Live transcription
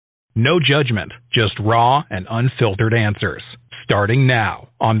No judgment, just raw and unfiltered answers. Starting now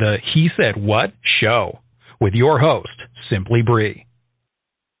on the He Said What show with your host, Simply Bree.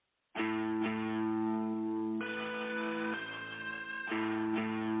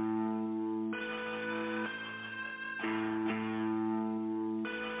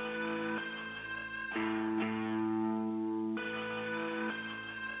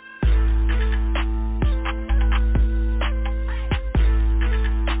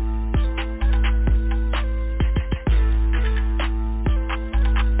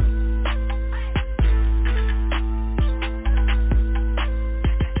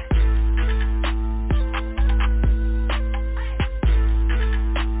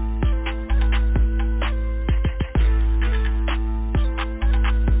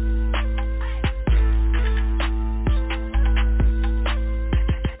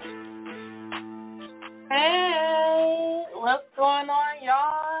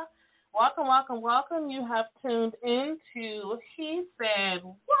 Welcome. You have tuned into He Said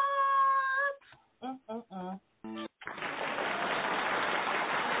What? Give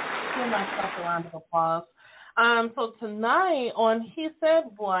myself a round of applause. So tonight on He Said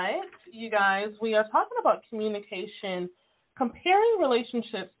What, you guys, we are talking about communication, comparing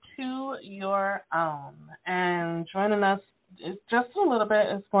relationships to your own. And joining us just a little bit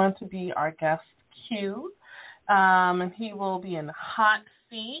is going to be our guest, Q. And he will be in the hot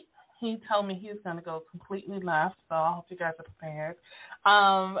seat. He told me he's going to go completely left, so I hope you guys are prepared.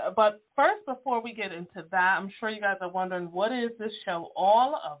 But first, before we get into that, I'm sure you guys are wondering, what is this show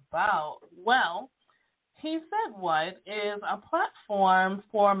all about? Well, He Said What is a platform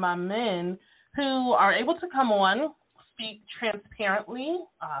for my men who are able to come on, speak transparently,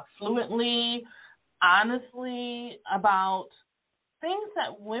 fluently, honestly about things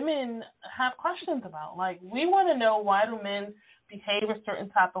that women have questions about. Like, we want to know, why do men behave a certain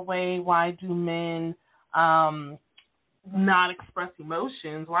type of way? Why do men not express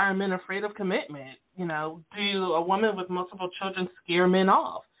emotions? Why are men afraid of commitment? You know, do a woman with multiple children scare men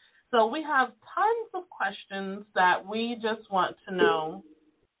off? So we have tons of questions that we just want to know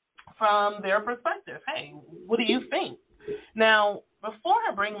from their perspective. Hey, what do you think? Now, before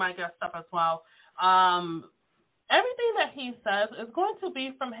I bring my guest up as well, everything that he says is going to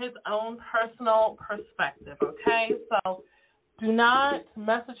be from his own personal perspective, okay? So do not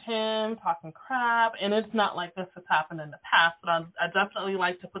message him talking crap, and it's not like this has happened in the past, but I definitely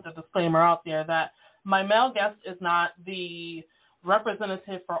like to put the disclaimer out there that my male guest is not the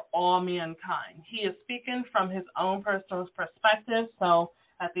representative for all mankind. He is speaking from his own personal perspective, so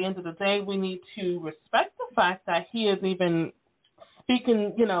at the end of the day, we need to respect the fact that he is even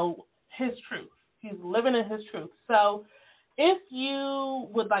speaking, his truth. He's living in his truth. So if you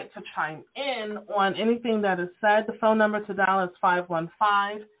would like to chime in on anything that is said, the phone number to dial is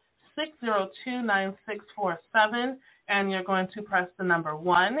 515-602-9647, and you're going to press the number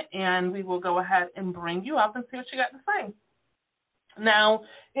 1, and we will go ahead and bring you up and see what you got to say. Now,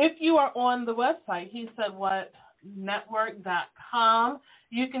 if you are on the website, hesaidwhatnetwork.com,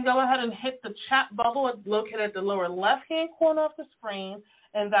 you can go ahead and hit the chat bubble located at the lower left-hand corner of the screen,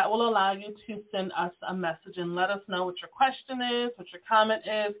 and that will allow you to send us a message and let us know what your question is, what your comment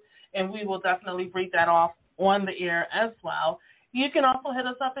is, and we will definitely read that off on the air as well. You can also hit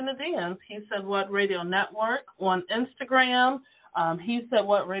us up in the DMs. He Said What Radio Network on Instagram. He Said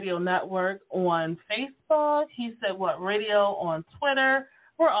What Radio Network on Facebook. He Said What Radio on Twitter.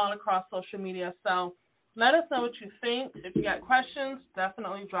 We're all across social media, so let us know what you think. If you got questions,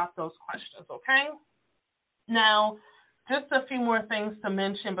 definitely drop those questions, okay? Now, just a few more things to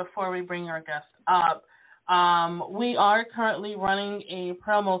mention before we bring our guest up. We are currently running a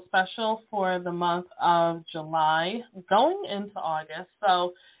promo special for the month of July going into August.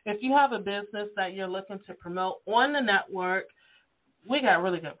 So if you have a business that you're looking to promote on the network, we got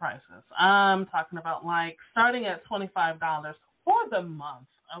really good prices. I'm talking about starting at $25 for the month,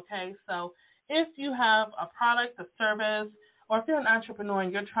 okay? So if you have a product, a service, or if you're an entrepreneur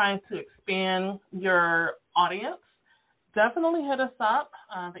and you're trying to expand your audience, definitely hit us up.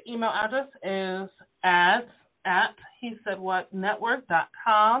 The email address is at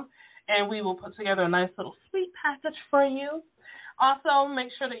hesaidwhatnetwork.com, and we will put together a nice little sweet package for you. Also,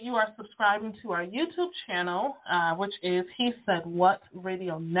 make sure that you are subscribing to our YouTube channel, which is He Said What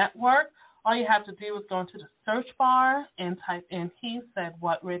Radio Network. All you have to do is go into the search bar and type in He Said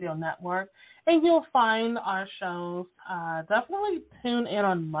What Radio Network, and you'll find our shows. Definitely tune in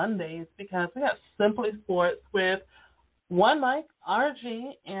on Mondays because we got Simply Sports with One Mike,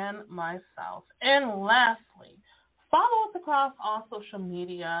 RG, and myself. And lastly, follow us across all social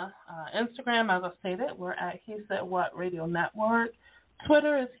media. Instagram, as I stated, we're at He Said What Radio Network.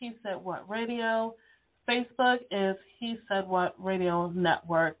 Twitter is He Said What Radio. Facebook is He Said What Radio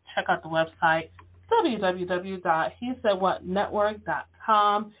Network. Check out the website,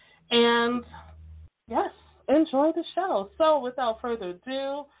 www.hesaidwhatnetwork.com. And, yes, enjoy the show. So, without further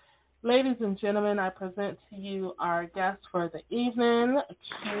ado, ladies and gentlemen, I present to you our guest for the evening,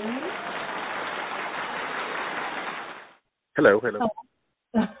 Q. Hello. How's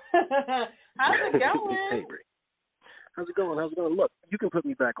it going? Hey, Brie. How's it going? Look, you can put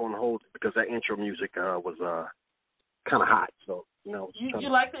me back on hold because that intro music was kind of hot. So, You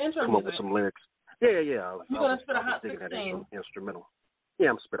like the intro come music? up with some lyrics. Yeah. You're going to spit a hot 16. Instrumental. Yeah,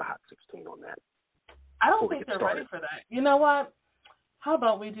 I'm spit a hot 16 on that. I don't think they're ready for that. You know what? How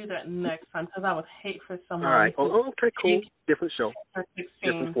about we do that next time? Because I would hate for someone. All right. Okay, cool. Different show. 16.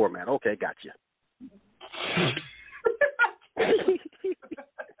 Different format. Okay, got you.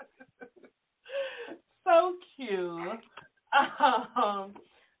 So cute.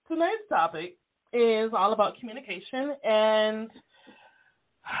 Tonight's topic is all about communication and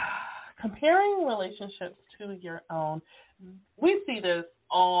comparing relationships to your own. We see this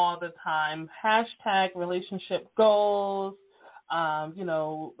all the time. Hashtag relationship goals. A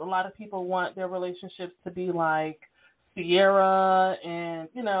lot of people want their relationships to be like Sierra and,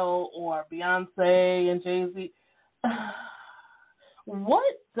 or Beyonce and Jay-Z.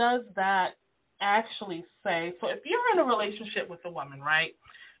 What does that actually say? So if you're in a relationship with a woman, right,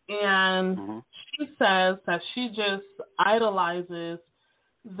 and she says that she just idolizes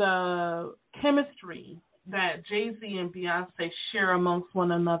the chemistry that Jay-Z and Beyonce share amongst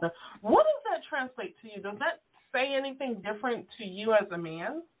one another, what does that translate to you? Does that say anything different to you as a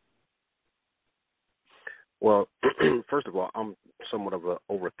man? Well, first of all, I'm somewhat of an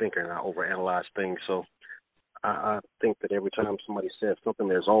overthinker and I overanalyze things, so I think that every time somebody says something,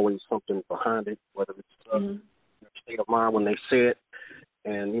 there's always something behind it, whether it's their state of mind when they say it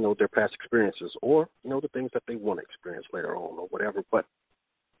and, their past experiences or, the things that they want to experience later on or whatever. But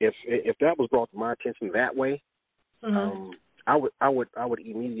if that was brought to my attention that way, I would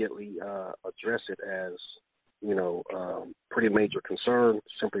immediately address it as, pretty major concern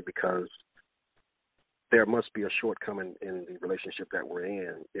simply because there must be a shortcoming in the relationship that we're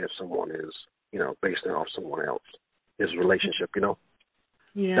in if someone is, based off someone else's relationship,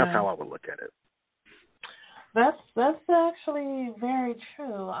 Yeah. That's how I would look at it. That's actually very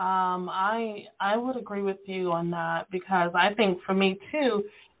true. I would agree with you on that because I think for me too,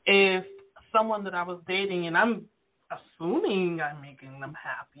 if someone that I was dating and I'm assuming I'm making them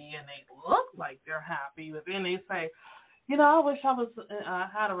happy and they look like they're happy, but then they say, I wish I was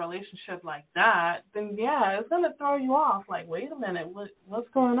had a relationship like that, then yeah, it's gonna throw you off. Like, wait a minute, what's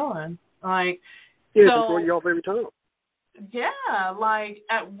going on? Like, yeah, so, throw you off every time. Yeah, like,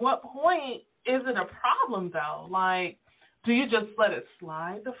 at what point is it a problem though? Like, do you just let it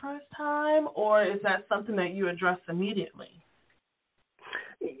slide the first time, or is that something that you address immediately?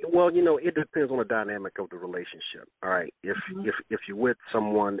 Well, it depends on the dynamic of the relationship. All right, if you're with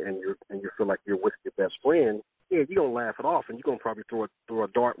someone and you feel like you're with your best friend, yeah, you're gonna laugh it off, and you're gonna probably throw a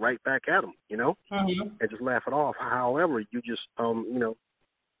dart right back at them, and just laugh it off. However, you just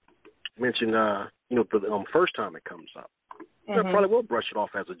mention the first time it comes up, you probably will brush it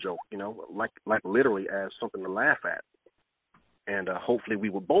off as a joke, like literally as something to laugh at, and hopefully we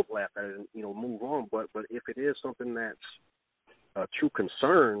will both laugh at it and move on. But if it is something that's a true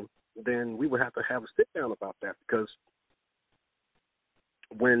concern, then we would have to have a sit down about that because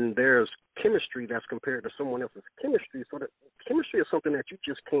when there's chemistry that's compared to someone else's chemistry, so that chemistry is something that you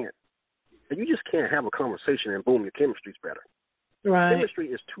just can't have a conversation and boom, your chemistry's better. Right. Chemistry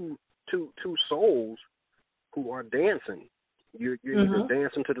is two souls who are dancing. You're either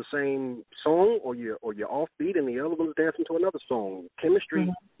dancing to the same song or you're offbeat and the other one's dancing to another song. Chemistry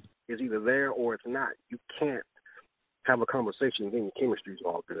is either there or it's not. You can't have a conversation and then your chemistry's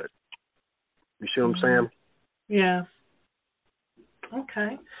all good. You see what I'm saying? Yeah.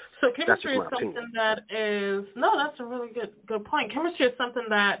 Okay. So chemistry is something opinion. That's a really good point. Chemistry is something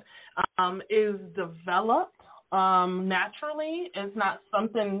that is developed naturally. It's not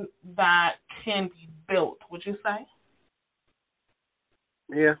something that can be built, would you say?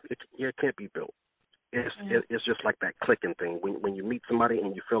 Yeah, it can't be built. It's just like that clicking thing. When you meet somebody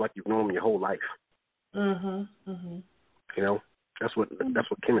and you feel like you've known them your whole life. That's what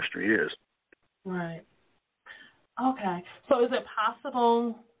chemistry is. Right. Okay. So is it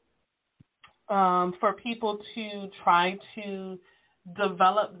possible for people to try to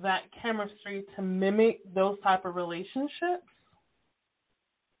develop that chemistry to mimic those type of relationships?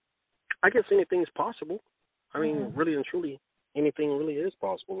 I guess anything's possible. I mean, really and truly, anything really is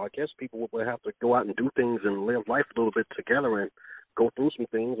possible. I guess people will have to go out and do things and live life a little bit together and go through some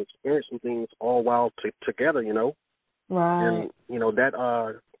things, experience some things, all while together, you know. Right. And you know that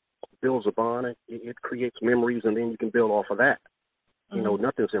builds a bond. It creates memories, and then you can build off of that. Mm-hmm. You know,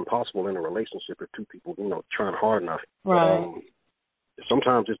 nothing's impossible in a relationship if two people, you know, trying hard enough. Right.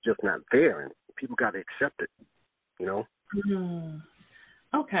 Sometimes it's just not there, and people got to accept it. You know. Mm-hmm.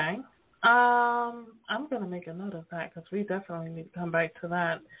 Okay. I'm going to make a note of that because we definitely need to come back to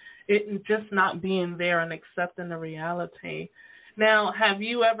that. It just not being there and accepting the reality. Now, have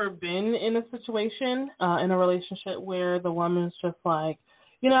you ever been in a situation, in a relationship where the woman's just like,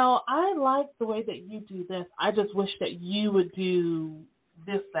 you know, I like the way that you do this. I just wish that you would do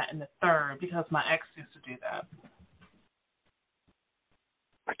this, that, and the third because my ex used to do that.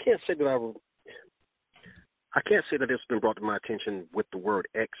 I can't say that it's been brought to my attention with the word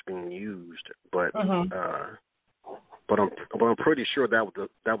X being used, but I'm pretty sure that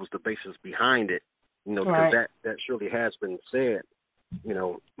was the basis behind it. You know, because that surely has been said. You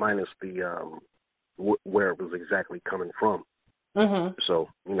know, minus the where it was exactly coming from. Mm-hmm. So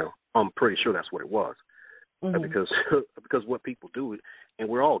you know, I'm pretty sure that's what it was. Mm-hmm. Because what people do, and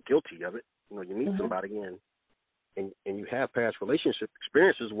we're all guilty of it. You know, you meet somebody and you have past relationship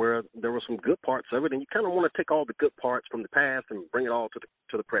experiences where there were some good parts of it, and you kind of want to take all the good parts from the past and bring it all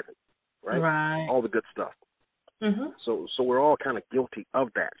to the present, right? Right. All the good stuff. Mm-hmm. So we're all kind of guilty of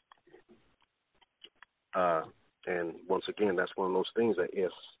that. And once again, that's one of those things that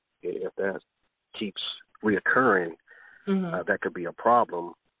if that keeps reoccurring, that could be a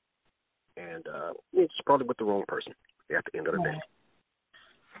problem, and it's probably with the wrong person at the end of the day.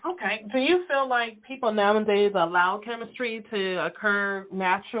 Okay. Do you feel like people nowadays allow chemistry to occur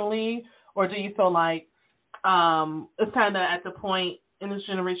naturally, or do you feel like it's kind of at the point in this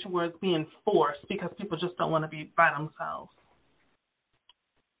generation where it's being forced because people just don't want to be by themselves?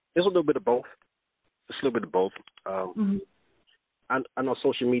 There's a little bit of both. I know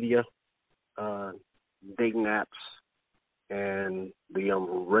social media, dating apps, and the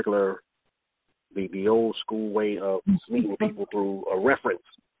regular, the old school way of meeting people through a reference.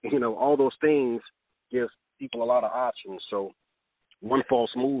 You know, all those things give people a lot of options. So one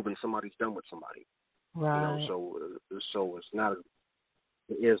false move and somebody's done with somebody. Right. You know, so it's not.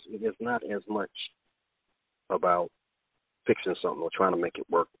 It is not as much about fixing something or trying to make it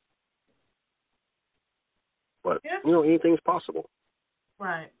work. But, you know, anything's possible.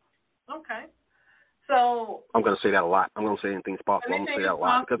 Right. Okay. So I'm going to say that a lot. I'm going to say anything's possible. I'm going to say that a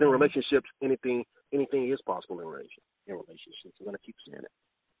lot. Because in relationships, anything is possible in relationships. I'm going to keep saying it.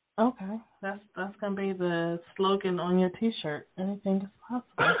 Okay. That's going to be the slogan on your T-shirt. Anything is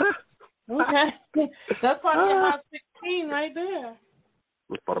possible. Okay. That's part of your Hot 16 right there.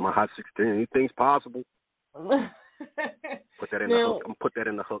 That's part of my Hot 16. Anything's possible. Put that in the hook. I'm going to put that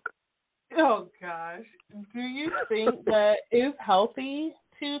in the hook. Oh, gosh. Do you think that it's healthy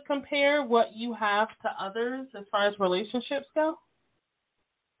to compare what you have to others as far as relationships go?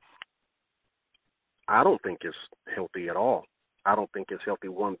 I don't think it's healthy at all. I don't think it's healthy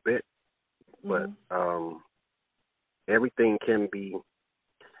one bit. But everything can be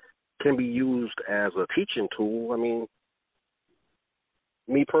used as a teaching tool. I mean,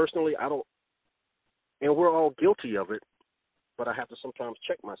 me personally, I don't, and we're all guilty of it. But I have to sometimes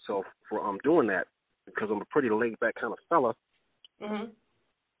check myself for doing that because I'm a pretty laid-back kind of fella. Mm-hmm.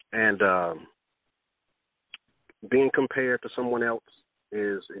 And being compared to someone else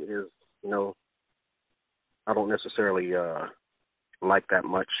is you know, I don't necessarily like that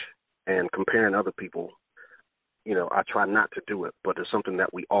much. And comparing other people, you know, I try not to do it, but it's something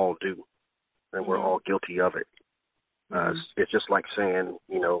that we all do, and we're all guilty of it. It's just like saying,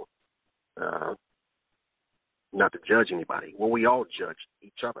 you know, not to judge anybody. Well, we all judge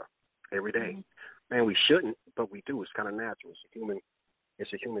each other every day. And we shouldn't, but we do. It's kind of natural.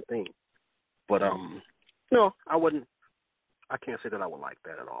 It's a human thing. But no, I can't say that I would like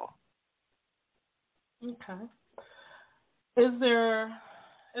that at all. Okay. Is there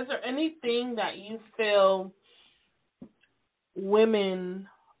anything that you feel women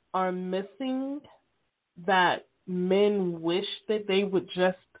are missing that men wish that they would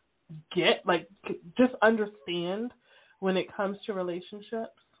just get, like, just understand when it comes to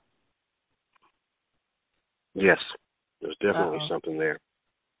relationships? Yes, there's definitely something there.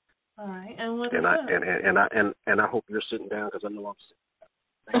 All right, and what is that? And I hope you're sitting down because I know I'm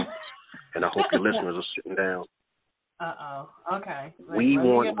sitting down. And I hope your listeners are sitting down. Okay. We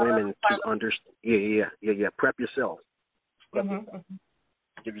want women to understand. Yeah. Prep yourself.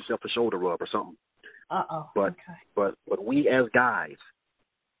 Give yourself a shoulder rub or something. But we as guys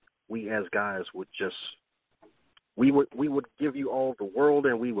would just We would give you all the world,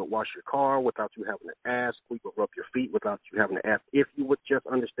 and we would wash your car without you having to ask. We would rub your feet without you having to ask. If you would just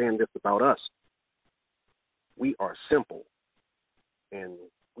understand this about us, we are simple, and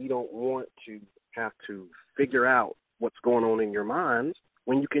we don't want to have to figure out what's going on in your minds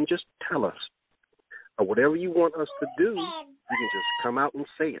when you can just tell us. Or whatever you want us to do, you can just come out and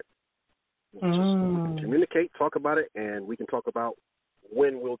say it. We can communicate, talk about it, and we can talk about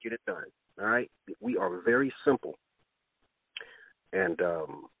when we'll get it done. All right? We are very simple. And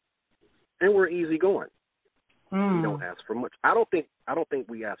we're easygoing. We don't ask for much. I don't think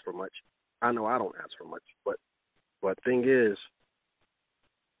we ask for much. I know I don't ask for much, but thing is,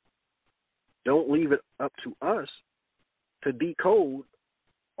 don't leave it up to us to decode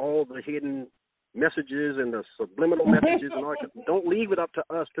all the hidden messages and the subliminal messages and all that. Don't leave it up to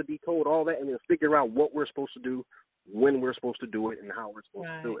us to decode all that and then figure out what we're supposed to do, when we're supposed to do it, and how we're supposed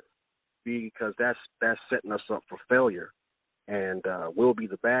to do it. Because that's setting us up for failure, and we'll be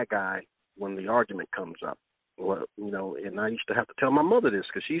the bad guy when the argument comes up. Well, and I used to have to tell my mother this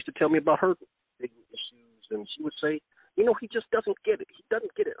because she used to tell me about her issues, and she would say, he just doesn't get it. He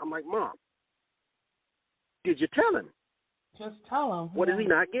doesn't get it. I'm like, Mom, did you tell him? Just tell him. What is he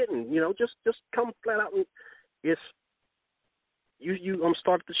not getting? Just come flat out and it's I'm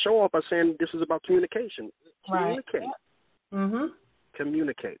starting to show off by saying this is about communication. Communicate. Right. Mm-hmm.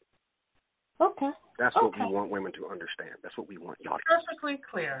 Communicate. Okay. That's what we want women to understand. That's what we want y'all to perfectly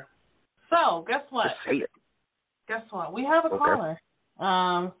clear. So, guess what? Just say it. Guess what? We have a caller.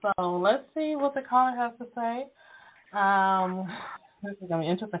 So let's see what the caller has to say. This is going to be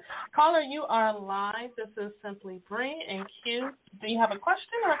interesting. Caller, you are live. This is Simply Bree and Q. Do you have a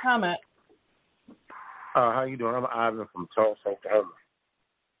question or a comment? How you doing? I'm Ivan from Tulsa, Oklahoma.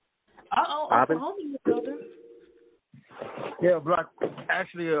 Oklahoma in the building. Yeah,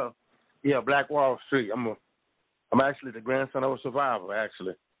 Black Wall Street. I'm actually the grandson of a survivor,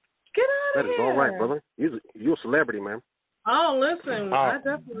 actually. Get out of here. That is all right, brother. You're a celebrity, man. Oh, listen, I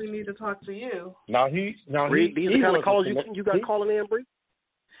definitely need to talk to you. These are the kind of calls you got calling in, Bree?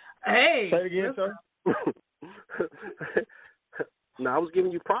 Hey. Say it again, sir. No, I was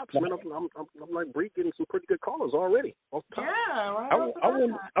giving you props, man. I'm like Bree getting some pretty good callers already. Yeah, right. I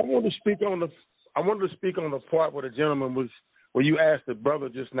wanted to speak on the part where the gentleman was, where you asked the brother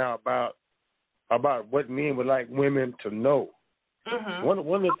just now about what men would like women to know. Mm-hmm. One of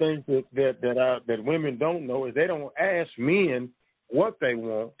the things that women don't know is they don't ask men what they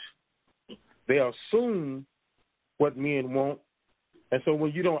want. They assume what men want, and so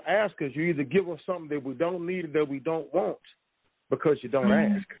when you don't ask us, you either give us something that we don't need or that we don't want because you don't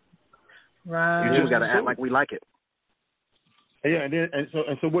ask. Right. You just got to act like we like it. Yeah, and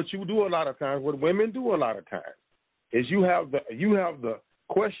so what you do a lot of times, what women do a lot of times, is you have the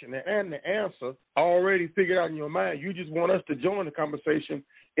question and the answer already figured out in your mind. You just want us to join the conversation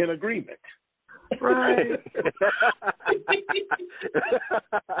in agreement. Right.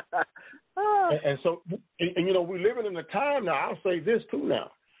 and so we're living in a time now, I'll say this too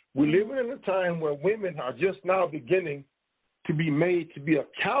now. We're living in a time where women are just now beginning to be made to be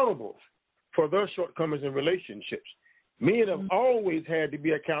accountable for their shortcomings in relationships. Men have always had to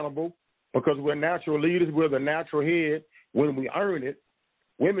be accountable because we're natural leaders, we're the natural head when we earn it.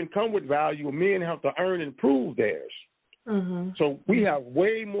 Women come with value. Men have to earn and prove theirs. Mm-hmm. So we have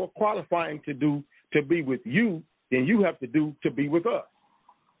way more qualifying to do to be with you than you have to do to be with us.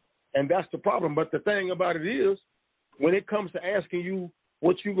 And that's the problem. But the thing about it is, when it comes to asking you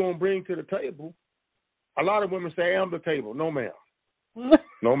what you're going to bring to the table, a lot of women say, I'm the table. No, ma'am.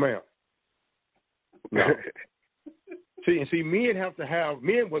 No, ma'am. No. See, what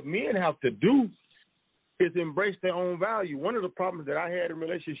men have to do is embrace their own value. One of the problems that I had in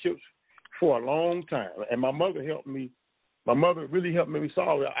relationships for a long time, and my mother really helped me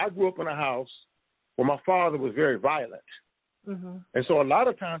solve it. I grew up in a house where my father was very violent. Mm-hmm. And so a lot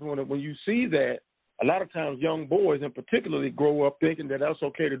of times when you see that, a lot of times young boys in particularly grow up thinking that that's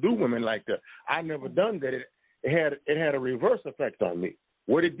okay to do women like that. I never done that. It had a reverse effect on me.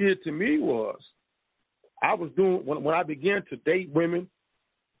 What it did to me was I was doing, when I began to date women,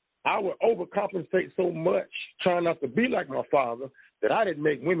 I would overcompensate so much trying not to be like my father that I didn't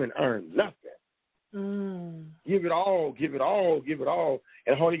make women earn nothing. Give it all,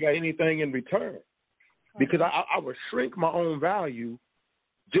 and hardly got anything in return. Because I would shrink my own value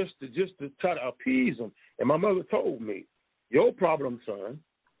just to try to appease them. And my mother told me, your problem, son,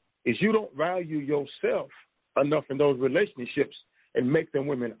 is you don't value yourself enough in those relationships and make them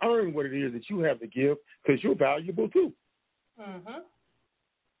women earn what it is that you have to give because you're valuable too. Mm-hmm.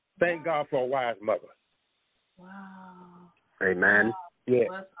 Thank God for a wise mother. Wow. Amen. Yeah.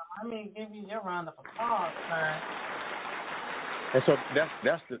 give you your round of applause, sir. And so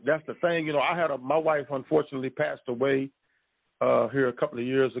that's the thing. You know, I had my wife unfortunately passed away here a couple of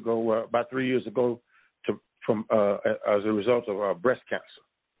years ago, about 3 years ago, from as a result of breast cancer.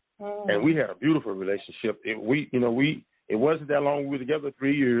 And we had a beautiful relationship. It wasn't that long. We were together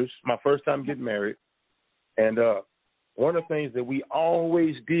 3 years. My first time getting married, and one of the things that we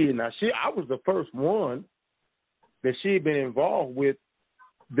always did. Now, I was the first one that she had been involved with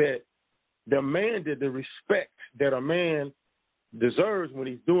that demanded the respect that a man deserves when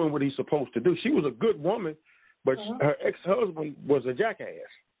he's doing what he's supposed to do. She was a good woman, but her ex-husband was a jackass,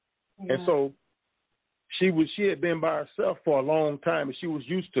 and so she had been by herself for a long time, and she was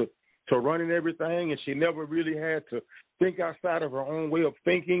used to running everything, and she never really had to think outside of her own way of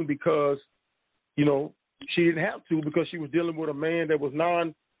thinking because, you know, she didn't have to because she was dealing with a man that was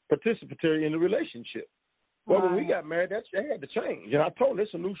non-participatory in the relationship. Well, when we got married, that had to change. And I told her,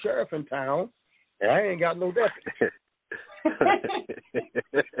 there's a new sheriff in town, and I ain't got no deputy.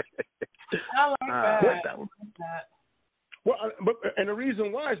 I like that. Well, and the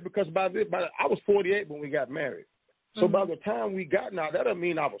reason why is because I was 48 when we got married. So by the time we got, now that doesn't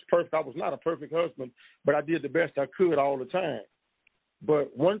mean I was perfect. I was not a perfect husband, but I did the best I could all the time.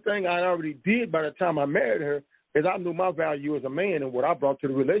 But one thing I already did by the time I married her is I knew my value as a man and what I brought to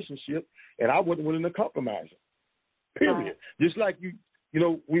the relationship, and I wasn't willing to compromise it. Period. Right. Just like you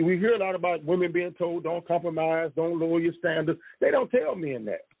know, we hear a lot about women being told don't compromise, don't lower your standards. They don't tell men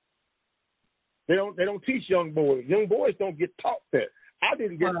that. They don't teach young boys. Young boys don't get taught that. I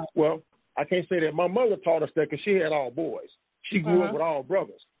didn't get well. I can't say that. My mother taught us that because she had all boys. She grew up with all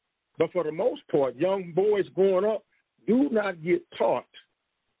brothers. But for the most part, young boys growing up do not get taught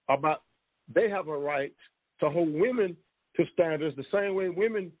about they have a right to hold women to standards the same way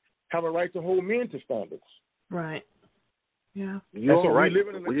women have a right to hold men to standards. Right. Yeah. You're right.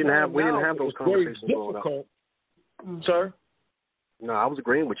 We didn't have those conversations growing up. Sir? No, I was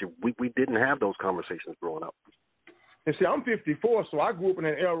agreeing with you. We didn't have those conversations growing up. And see, I'm 54, so I grew up in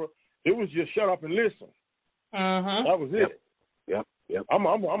that era. It was just shut up and listen. That was it. Yep. I'm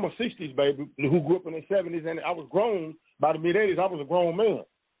a 60s baby who grew up in the 70s, and I was grown by the mid 80s. I was a grown man,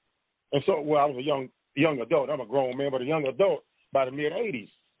 and so I was a young adult. I'm a grown man, but a young adult by the mid 80s.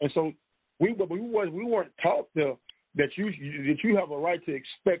 And so we weren't taught that you have a right to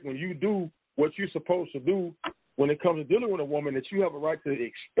expect when you do what you're supposed to do when it comes to dealing with a woman, that you have a right to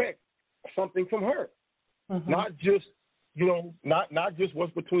expect something from her, not just. You know, not just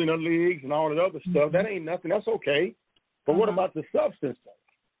what's between her legs and all that other stuff. That ain't nothing. That's okay. But what about the substance?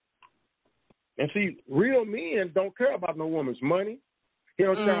 And see, real men don't care about no woman's money. He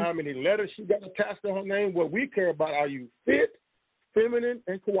don't care how many letters she got attached to her name. What we care about, are you fit, feminine,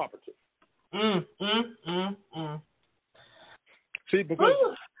 and cooperative? See,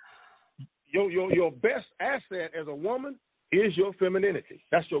 because your best asset as a woman is your femininity.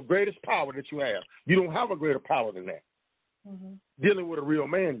 That's your greatest power that you have. You don't have a greater power than that. Dealing with a real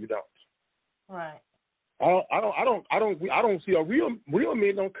man, you don't. Right. I don't see a real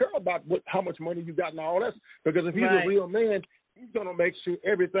man don't care about how much money you got and all that, because if he's a real man, he's gonna make sure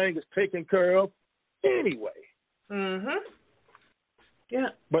everything is taken care of anyway. Yeah.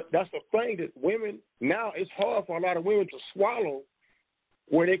 But that's the thing that women now, it's hard for a lot of women to swallow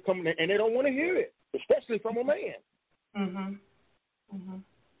where they come and they don't want to hear it, especially from a man. And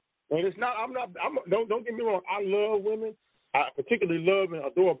it's not. Don't get me wrong. I love women. I particularly love and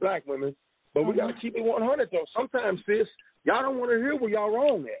adore black women, but we got to keep it 100 though. Sometimes, sis, y'all don't want to hear where y'all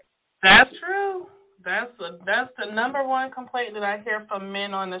wrong at. That's true. That's the number one complaint that I hear from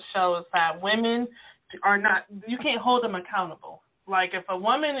men on the show is that women are not. You can't hold them accountable. Like if a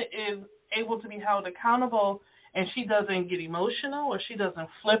woman is able to be held accountable and she doesn't get emotional or she doesn't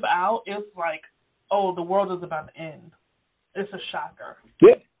flip out, it's like, oh, the world is about to end. It's a shocker.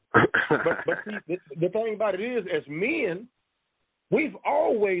 Yeah. but see, the thing about it is, as men, we've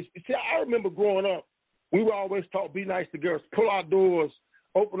always, see, I remember growing up, we were always taught, be nice to girls, pull out doors,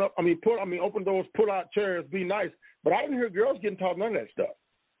 open doors, pull out chairs, be nice. But I didn't hear girls getting taught none of that stuff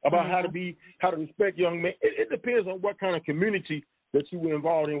about how to respect young men. It depends on what kind of community that you were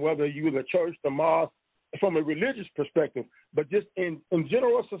involved in, whether you were the church, the mosque, from a religious perspective. But just in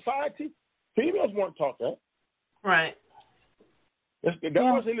general society, females weren't taught that. Right. That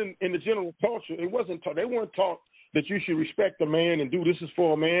wasn't in the general culture. It wasn't taught. They weren't taught that you should respect a man and do this is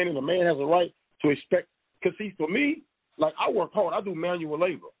for a man, and a man has a right to expect. Because, see, for me, like, I work hard. I do manual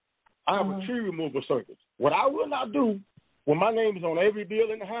labor. I have a tree removal service. What I will not do when my name is on every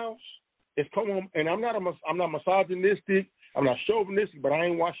bill in the house is come home, and I'm not misogynistic. I'm not chauvinistic, but I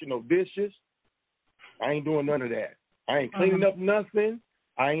ain't washing no dishes. I ain't doing none of that. I ain't cleaning up nothing.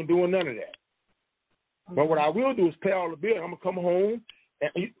 I ain't doing none of that. But what I will do is pay all the bills. I'm going to come home,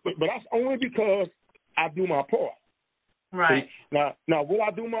 but that's only because I do my part. Right. See, now, will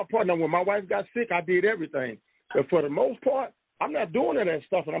I do my part? Now, when my wife got sick, I did everything. But for the most part, I'm not doing any of that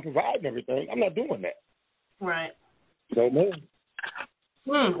stuff, and I'm providing everything. I'm not doing that. Right. So, man.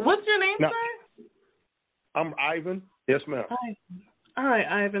 What's your name, sir? I'm Ivan. Yes, ma'am. Hi. All right,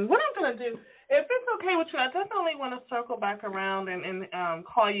 Ivan. What I'm going to do, if it's okay with you, I definitely want to circle back around and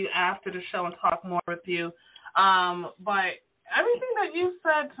call you after the show and talk more with you. But everything that you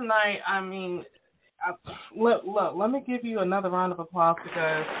said tonight, I mean, look, let me give you another round of applause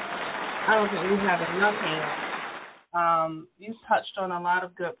because I don't think we have enough hands. You touched on a lot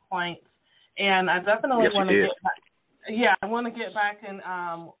of good points, and I definitely want to get back. Yeah, I want to get back in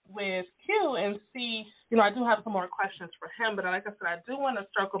with Q and see, I do have some more questions for him, but like I said, I do want to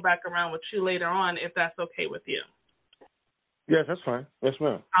circle back around with you later on if that's okay with you. Yes, that's fine. Yes,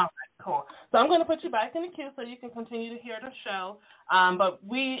 ma'am. All right, cool. So I'm going to put you back in the queue so you can continue to hear the show. But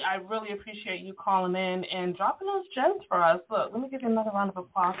I really appreciate you calling in and dropping those gems for us. Look, let me give you another round of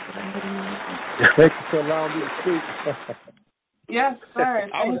applause for everybody. Thank you for allowing me to speak. Yes, sir.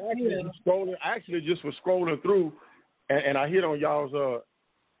 I actually just was scrolling through, and I hit on y'all's.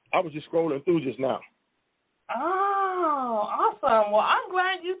 I was just scrolling through just now. Oh, awesome. Well, I'm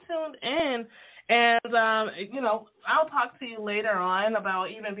glad you tuned in. And, I'll talk to you later on about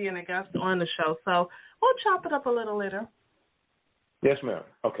even being a guest on the show. So we'll chop it up a little later. Yes, ma'am.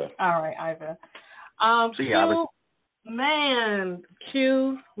 Okay. All right, Ivan. See you, Ivan. Man,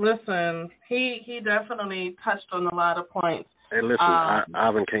 Q, listen, he definitely touched on a lot of points. Hey, listen,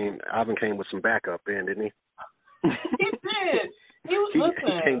 Ivan came with some backup, didn't he? He did. He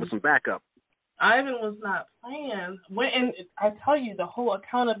came with some backup. Ivan was not playing. And I tell you, the whole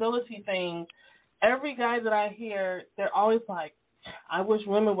accountability thing, every guy that I hear, they're always like, I wish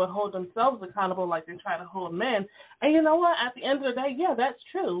women would hold themselves accountable like they try to hold men. And you know what? At the end of the day, yeah, that's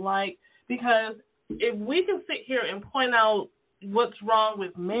true. Like, because if we can sit here and point out what's wrong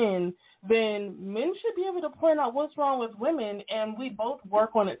with men, then men should be able to point out what's wrong with women, and we both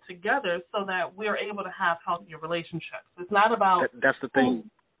work on it together so that we're able to have healthier relationships. It's not about... That's the thing.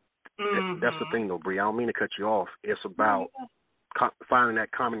 That's the thing, though, Bree. I don't mean to cut you off. It's about finding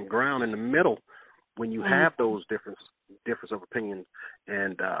that common ground in the middle when you have those difference of opinion,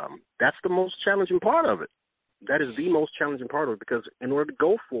 and that's the most challenging part of it. That is the most challenging part of it, because in order to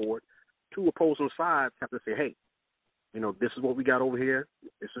go forward, two opposing sides have to say, hey, this is what we got over here.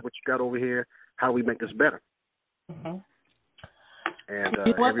 This is what you got over here. How do we make this better? Mm-hmm. And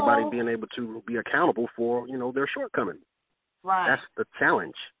everybody being able to be accountable for, their shortcomings. Right. That's the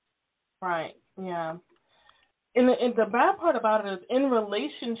challenge. Right, yeah. And the bad part about it is in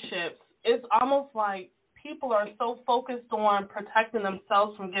relationships, it's almost like people are so focused on protecting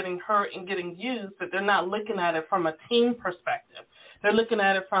themselves from getting hurt and getting used that they're not looking at it from a team perspective. They're looking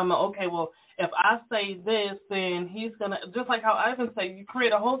at it from, okay, well, if I say this, then he's going to, just like how Ivan said, you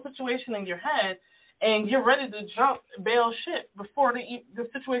create a whole situation in your head and you're ready to bail ship before the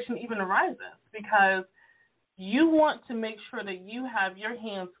situation even arises, because you want to make sure that you have your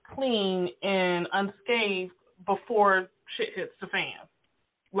hands clean and unscathed before shit hits the fan.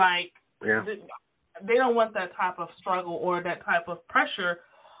 Like, they don't want that type of struggle or that type of pressure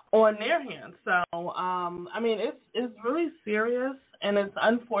on their hands. So, it's really serious, and it's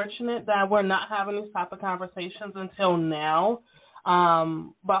unfortunate that we're not having these type of conversations until now.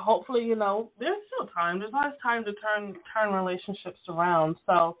 But hopefully, there's still time. There's always time to turn relationships around.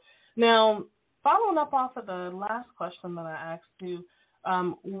 So now, following up off of the last question that I asked you,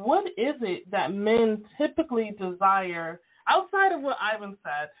 what is it that men typically desire, outside of what Ivan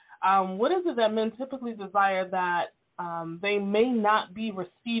said, what is it that men typically desire that they may not be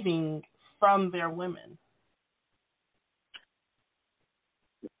receiving from their women?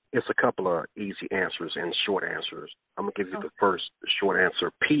 It's a couple of easy answers and short answers. I'm going to give you the first short answer,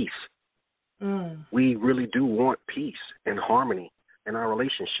 peace. We really do want peace and harmony in our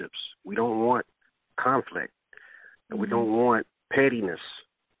relationships. We don't want conflict, and we don't want pettiness,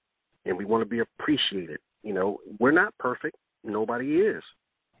 and we want to be appreciated. We're not perfect. Nobody is.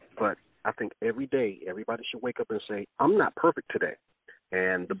 But I think every day, everybody should wake up and say, I'm not perfect today.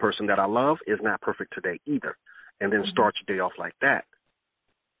 And the person that I love is not perfect today either. And then start your day off like that.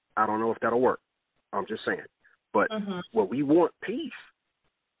 I don't know if that'll work. I'm just saying. But we want peace.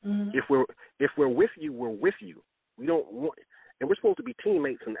 If we're with you, we're with you. We don't want, and we're supposed to be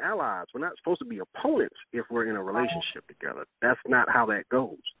teammates and allies. We're not supposed to be opponents if we're in a relationship together. That's not how that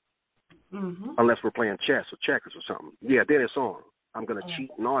goes. Unless we're playing chess or checkers or something. Yeah, then it's on. I'm going to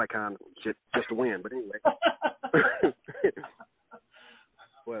cheat and all that kind of shit just to win. But anyway.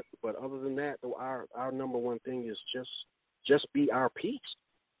 other than that, though, our number one thing is just be our peace.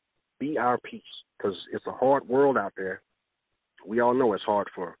 Be our peace, because it's a hard world out there. We all know it's hard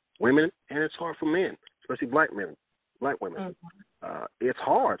for women and it's hard for men, especially black women. Mm-hmm. It's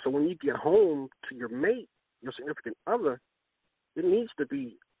hard. So when you get home to your mate, your significant other, it needs to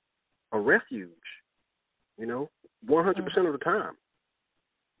be a refuge, 100% of the time.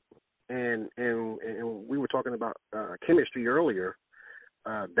 And we were talking about chemistry earlier.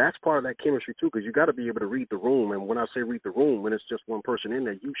 That's part of that chemistry too, because you got to be able to read the room. And when I say read the room, when it's just one person in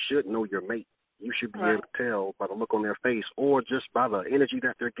there, you should know your mate. You should be able to tell by the look on their face, or just by the energy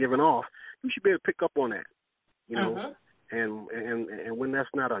that they're giving off. You should be able to pick up on that, And when that's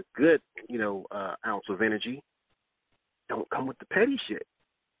not a good, ounce of energy, don't come with the petty shit.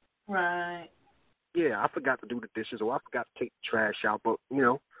 Right. Yeah, I forgot to do the dishes, or I forgot to take the trash out, but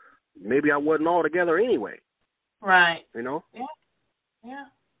maybe I wasn't all together anyway. Right. Yeah. Yeah.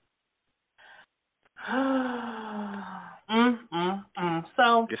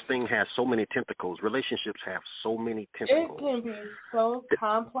 So this thing has so many tentacles. Relationships have so many tentacles. It can be so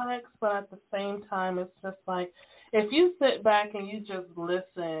complex, but at the same time, it's just like if you sit back and you just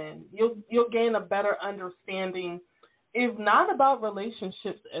listen, you'll gain a better understanding, if not about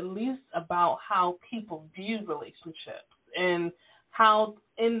relationships, at least about how people view relationships and how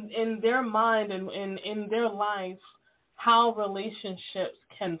in their mind and in their life, how relationships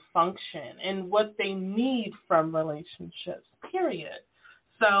can function and what they need from relationships, period.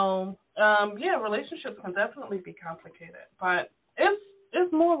 So, relationships can definitely be complicated, but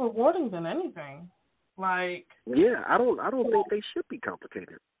it's more rewarding than anything. I don't think they should be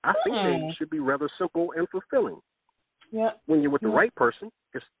complicated. I think they should be rather simple and fulfilling. Yeah. When you're with the right person,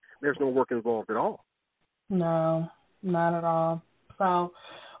 there's no work involved at all. No, not at all. So,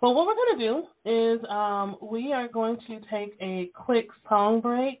 well, what we're going to do is we are going to take a quick song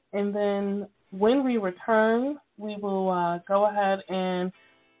break, and then when we return, we will go ahead and,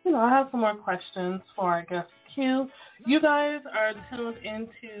 I have some more questions for our guest Q. You guys are tuned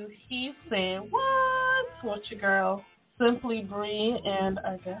into He Said What? With your girl, Simply Bree, and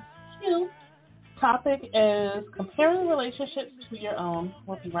our guest Q. Topic is comparing relationships to your own.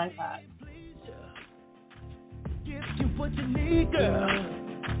 We'll be right back. Give you what you need, girl.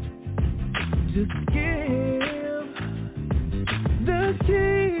 Just give the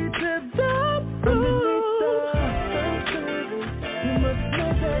key to the room. You must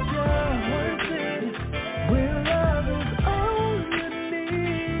know that you're worth it. When love is all you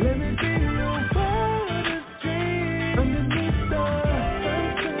need, let me be your wildest dream. Underneath the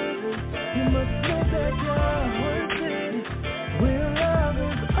surface, you must know that you're worth it. When love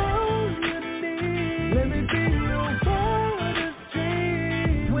is all you need, let me be your wildest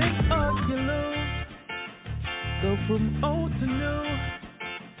dream. When all you lose, go from old to new.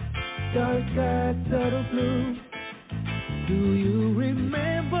 Dark skies, subtle blue. Do you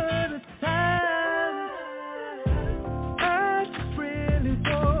remember the time? I just really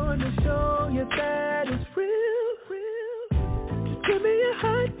want to show you that it's real. Just give me your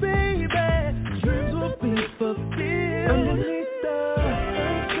heart, baby. Dreams will be fulfilled. Underneath the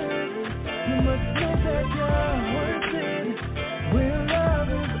surface, you must know that you're worth it. When love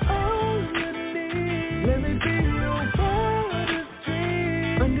is all you need, let me be your wildest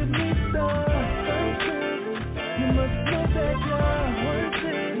dream. Underneath the surface, you must know that you're worth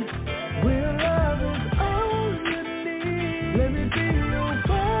it. When love is all you need, let me be your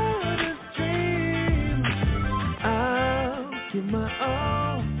wildest dream. I'll give my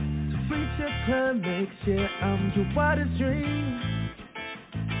all to reach your climax. Yeah, I'm your wildest dream.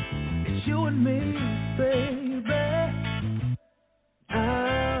 It's you and me, baby.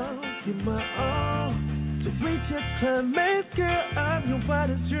 I'll give my all to reach your climax. Girl, I'm your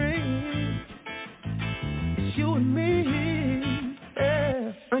wildest dream. It's you and me,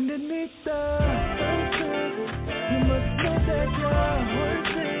 yeah. Underneath the surface, you must know that you're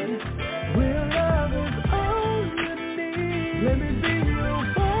worth it. When love is all you need, let me be your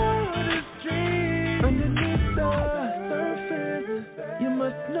wildest dream. Underneath the surface, you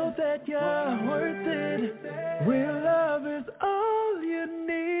must know that you're worth it. When love is all you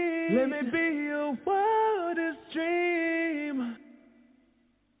need, let me be your wildest dream.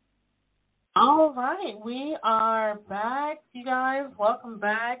 All right, we are back, you guys. Welcome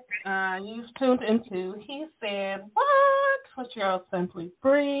back. You've tuned into He Said What? With your girl Simply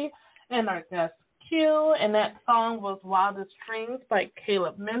Bree and our guest Q. And that song was Wildest Dreams by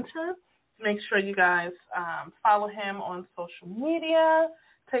Caleb Minter. Make sure you guys follow him on social media.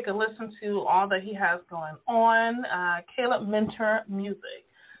 Take a listen to all that he has going on. Caleb Minter Music.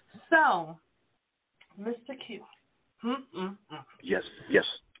 So, Mr. Q. Yes.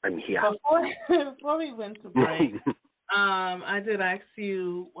 I mean, yeah. Before we went to break, I did ask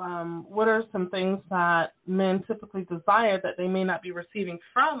you what are some things that men typically desire that they may not be receiving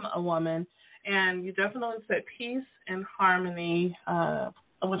from a woman, and you definitely said peace and harmony,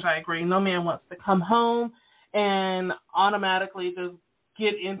 which I agree. No man wants to come home and automatically just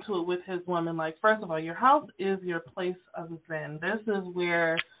get into it with his woman. Like, first of all, your house is your place of zen. This is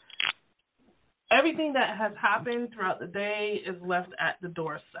where everything that has happened throughout the day is left at the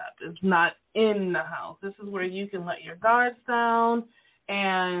doorstep. It's not in the house. This is where you can let your guards down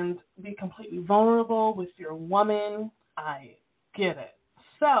and be completely vulnerable with your woman. I get it.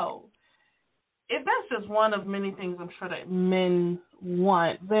 So, if that's just one of many things I'm sure that men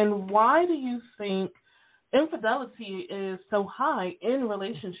want, then why do you think infidelity is so high in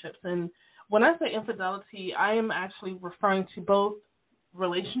relationships? And when I say infidelity, I am actually referring to both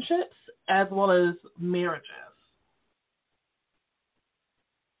relationships as well as marriages.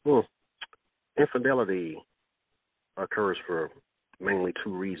 Well, infidelity occurs for mainly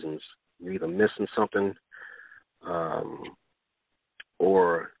two reasons. You're either missing something,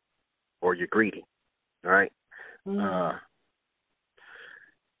 or you're greedy. All right. Mm.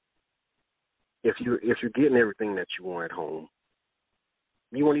 If you're getting everything that you want at home,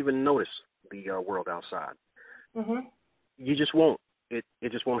 you won't even notice the world outside. Mm-hmm. You just won't. It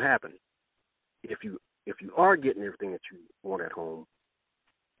just won't happen. If you are getting everything that you want at home,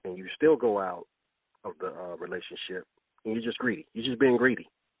 and you still go out of the relationship, and you're just greedy. You're just being greedy.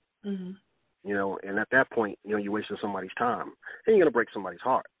 Mm-hmm. You know, and at that point, you know, you're wasting somebody's time, and you're gonna break somebody's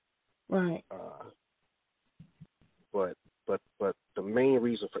heart. Right. But the main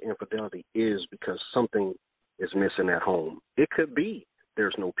reason for infidelity is because something is missing at home. It could be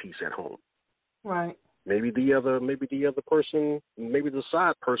there's no peace at home. Right. Maybe the other person, maybe the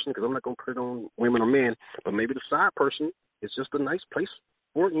side person, because I'm not going to put it on women or men, but maybe the side person is just a nice place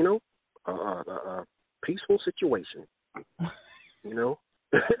for, you know, a peaceful situation. You know,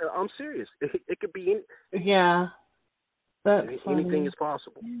 I'm serious. It could be yeah. That's anything is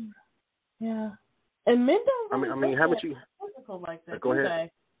possible. Yeah. And men don't really I mean, how much you physical like that, go ahead.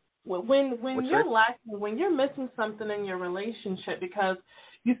 they? When What's you're that? lacking, when you're missing something in your relationship, because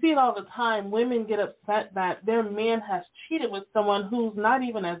you see it all the time, women get upset that their man has cheated with someone who's not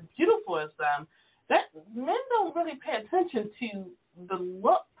even as beautiful as them. That men don't really pay attention to the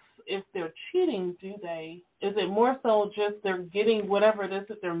looks if they're cheating, do they? Is it more so just they're getting whatever it is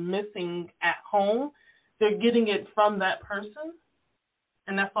that they're missing at home? They're getting it from that person,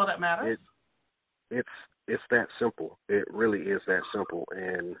 and that's all that matters? It's that simple. It really is that simple.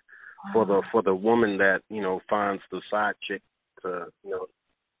 And for the woman that, you know, finds the side chick to, you know,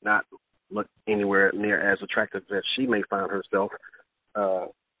 not look anywhere near as attractive as she may find herself,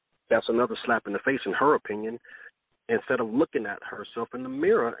 that's another slap in the face, in her opinion, instead of looking at herself in the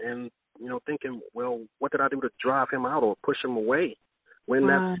mirror and, you know, thinking, well, what did I do to drive him out or push him away, when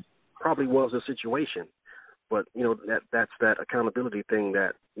that probably was the situation. But, you know, that's that accountability thing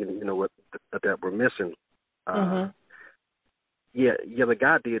that, you know, that we're missing. Yeah, the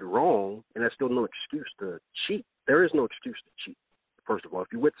guy did wrong, and that's still no excuse to cheat. There is no excuse to cheat, first of all.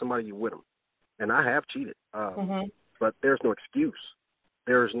 If you're with somebody, you're with them. And I have cheated, but there's no excuse.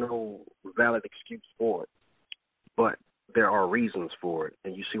 There's no valid excuse for it. But there are reasons for it,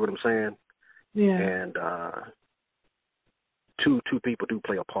 and you see what I'm saying? Yeah. And two people do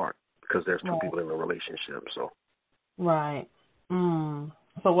play a part, because there's two people in a relationship. So. Right.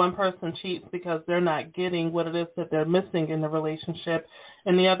 So one person cheats because they're not getting what it is that they're missing in the relationship,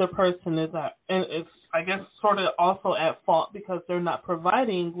 and the other person is I guess, sort of also at fault because they're not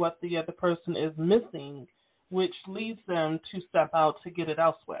providing what the other person is missing, which leads them to step out to get it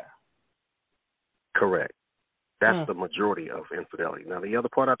elsewhere. Correct. That's the majority of infidelity. Now, the other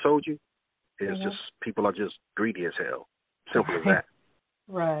part I told you is just people are just greedy as hell. Simple as that.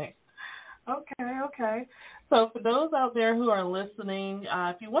 Right. Okay. So for those out there who are listening,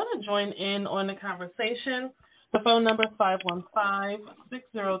 if you want to join in on the conversation, the phone number is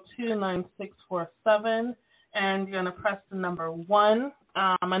 515-602-9647, and you're going to press the number 1.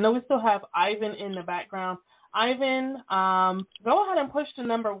 I know we still have Ivan in the background. Ivan, go ahead and push the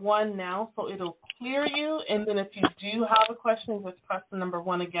number 1 now so it'll clear you, and then if you do have a question, just press the number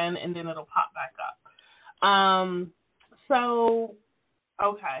 1 again, and then it'll pop back up.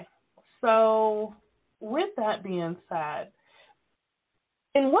 So with that being said,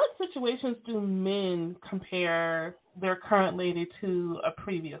 in what situations do men compare their current lady to a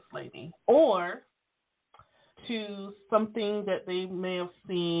previous lady, or to something that they may have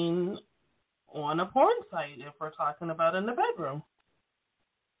seen on a porn site, if we're talking about in the bedroom?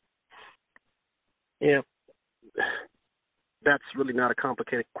 Yeah. that's really not a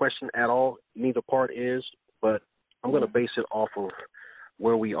complicated question at all. Neither part is, but I'm going to base it off of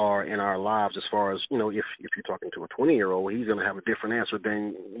where we are in our lives as far as, if you're talking to a 20-year-old, he's going to have a different answer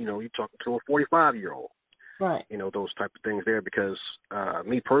than, you're talking to a 45-year-old. Right. Those type of things there, because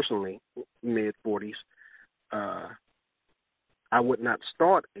me personally, mid-40s, I would not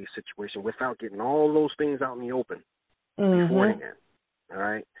start a situation without getting all those things out in the open beforehand, all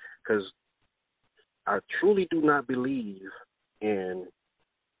right? Because I truly do not believe in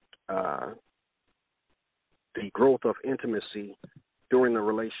the growth of intimacy during the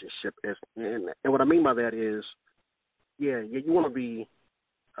relationship. And what I mean by that is, you want to be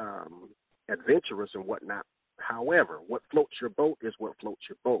adventurous and whatnot. However, what floats your boat is what floats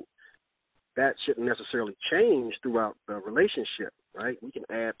your boat. That shouldn't necessarily change throughout the relationship, right? We can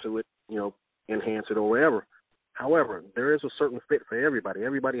add to it, enhance it or whatever. However, there is a certain fit for everybody.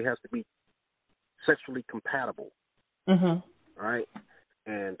 Everybody has to be sexually compatible, right?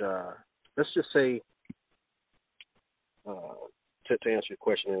 And let's just say, to answer your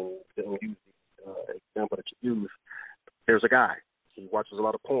question and use the example that you use, there's a guy. He watches a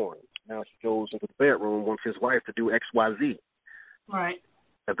lot of porn. Now he goes into the bedroom, wants his wife to do X, Y, Z. Right.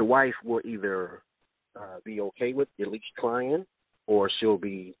 That the wife will either be okay with at least trying, or she'll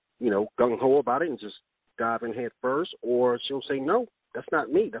be, gung-ho about it and just dive in head first, or she'll say, no, that's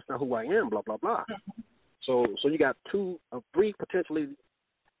not me. That's not who I am, blah, blah, blah. So you got three potential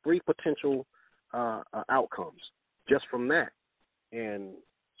outcomes just from that. And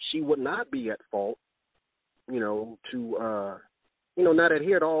she would not be at fault, to, not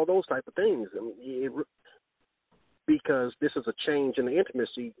adhere to all those type of things. I mean, because this is a change in the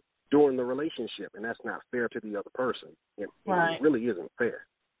intimacy during the relationship, and that's not fair to the other person. It really isn't fair.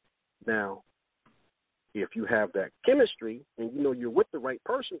 Now, if you have that chemistry and you're with the right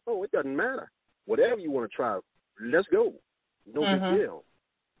person, it doesn't matter. Whatever you want to try, let's go. No big deal.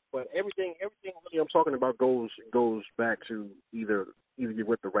 But everything really I'm talking about goes back to either you're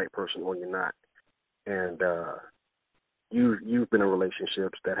with the right person or you're not. And you've been in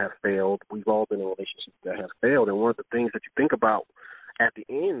relationships that have failed. We've all been in relationships that have failed. And one of the things that you think about at the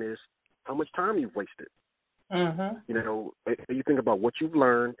end is how much time you've wasted. You think about what you've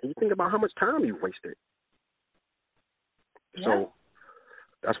learned, and you think about how much time you've wasted. Yeah. So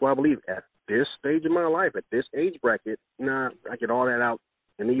that's why I believe at this stage of my life, at this age bracket, I get all that out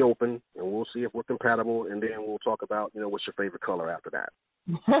in the open, and we'll see if we're compatible, and then we'll talk about, what's your favorite color after that.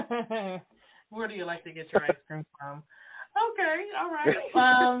 Where do you like to get your ice cream from? Okay, all right.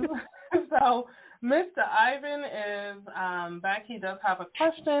 So Mr. Ivan is back. He does have a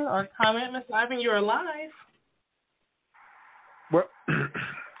question or comment. Mr. Ivan, you're live. Well,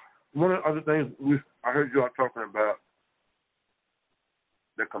 one of the other things I heard you all talking about,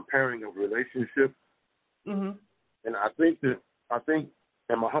 the comparing of relationships, and I think,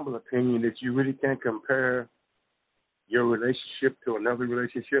 in my humble opinion, that you really can't compare your relationship to another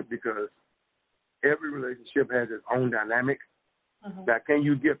relationship, because every relationship has its own dynamic. Now, can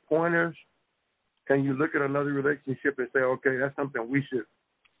you get pointers? Can you look at another relationship and say, okay, that's something we should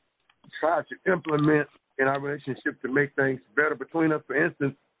try to implement in our relationship to make things better between us? For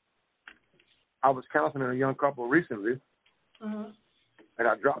instance, I was counseling a young couple recently, and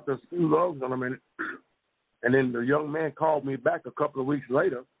I dropped a few loves on them, and then the young man called me back a couple of weeks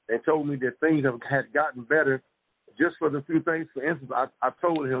later and told me that things had gotten better just for the few things. For instance, I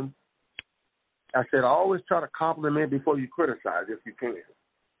told him, I said, always try to compliment before you criticize if you can.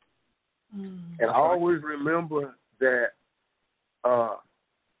 And I always remember that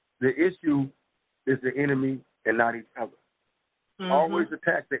the issue is the enemy and not each other. Always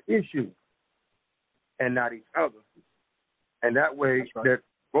attack the issue and not each other. And that way that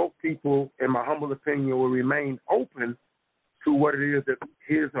both people, in my humble opinion, will remain open to what it is that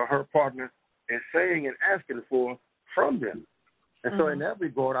his or her partner is saying and asking for from them. And so in that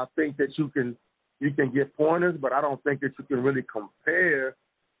regard, I think that you can get pointers, but I don't think that you can really compare,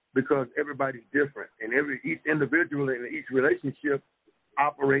 because everybody's different. And each individual in each relationship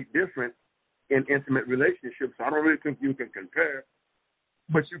operate different in intimate relationships. So I don't really think you can compare,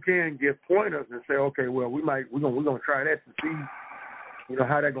 but you can give pointers and say, okay, well, we're gonna try that to see,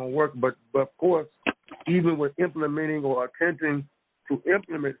 how that's gonna work. But of course, even with implementing or attempting to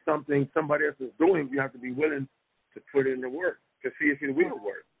implement something somebody else is doing, you have to be willing to put in the work to see if it will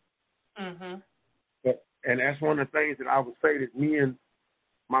work. And that's one of the things that I would say that me and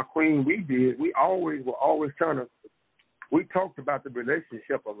my queen, we did. We were always we talked about the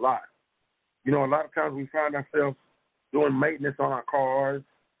relationship a lot. A lot of times we find ourselves doing maintenance on our cars,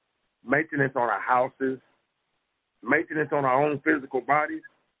 maintenance on our houses, maintenance on our own physical bodies,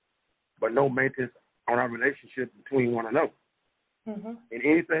 but no maintenance on our relationship between one another. Mm-hmm. And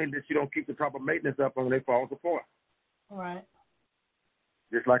anything that you don't keep the proper maintenance up on, they fall apart. Right.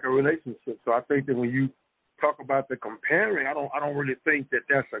 Just like a relationship. So I think that when you talk about the comparing, I don't really think that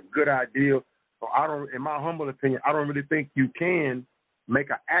that's a good idea. Or in my humble opinion, I don't really think you can make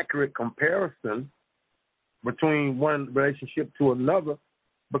an accurate comparison between one relationship to another,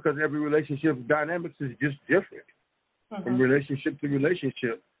 because every relationship dynamics is just different from relationship to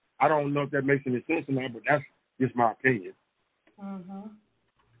relationship. I don't know if that makes any sense or not, but that's just my opinion. Mm-hmm.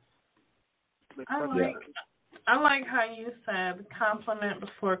 I like how you said compliment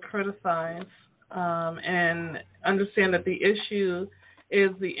before criticize, and understand that the issue is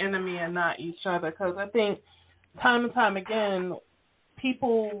the enemy and not each other. Because I think time and time again,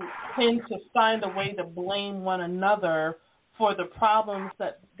 people tend to find a way to blame one another for the problems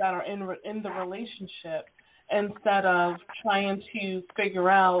that are in the relationship, instead of trying to figure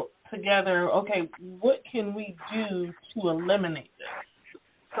out together, okay, what can we do to eliminate this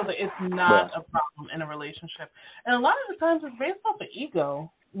so that it's not a problem in a relationship. And a lot of the times it's based off of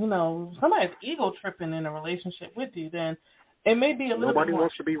ego. You know, somebody's ego tripping in a relationship with you, then it may be a little Nobody bit more.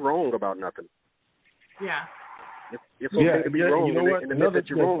 wants to be wrong about nothing. Yeah. It's okay to be wrong, you know what? and admit that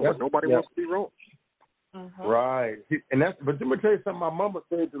you're wrong, but nobody wants to be wrong. Mm-hmm. Right. And that's. But let me tell you something. My mama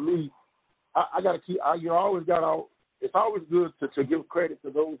said to me, I got to keep. You always got to. It's always good to give credit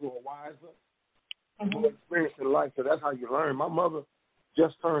to those who are wiser, who are experienced in life. So that's how you learn. My mother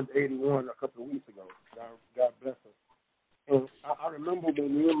just turned 81 a couple of weeks ago. God bless her. And I remember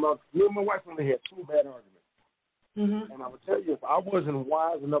when me and my wife only had 2 bad arguments. Mm-hmm. And I would tell you, if I wasn't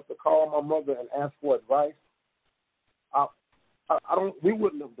wise enough to call my mother and ask for advice, we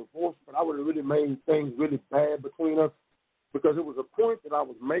wouldn't have divorced, but I would have really made things really bad between us, because it was a point that I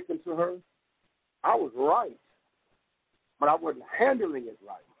was making to her. I was right, but I wasn't handling it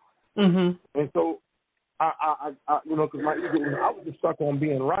right. Mm-hmm. And so I because my ego I was just stuck on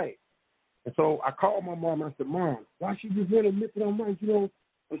being right. And so I called my mom and I said, Mom, why she just really admit that I'm right, you know?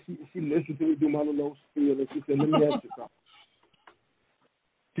 And she listened to me do my little spiel, and she said, let me ask you something.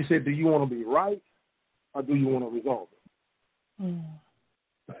 She said, do you want to be right, or do you want to resolve it? Mm.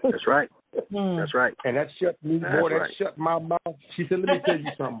 That's right. That's right. And that shut me, boy. That shut my mouth. She said, "Let me tell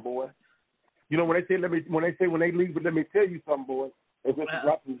you something, boy. You know when they when they leave, but let me tell you something, boy. It's just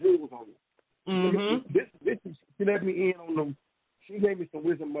dropping jewels on you." Mm-hmm. This she let me in on them. She gave me some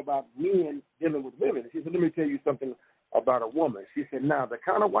wisdom about men dealing with women. She said, "Let me tell you something about a woman." She said, "Now the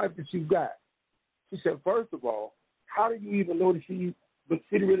kind of wife that you got," she said, "first of all, how do you even know that she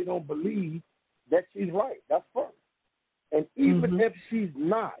really don't believe that she's right? That's first. And even if she's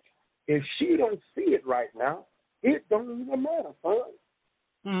not, if she don't see it right now, it don't even matter, son."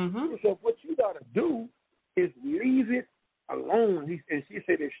 Mm-hmm. So what you got to do is leave it alone. And she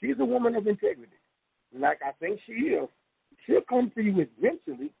said, if she's a woman of integrity, like I think she is, she'll come to you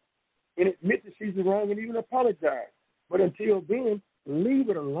eventually and admit that she's wrong and even apologize. But until then, leave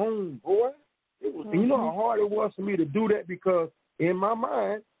it alone, boy. You know how hard it was for me to do that, because in my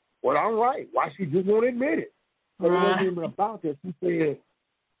mind, well, I'm right. Why she just won't admit it? But it wasn't even about that. She said,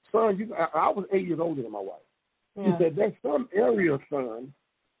 son, I was 8 years older than my wife. She said, there's some area, son,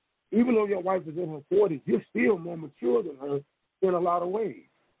 even though your wife is in her 40s, you're still more mature than her in a lot of ways.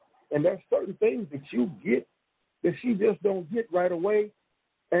 And there's certain things that you get that she just don't get right away.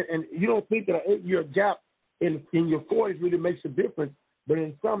 And you don't think that an 8-year gap in your 40s really makes a difference, but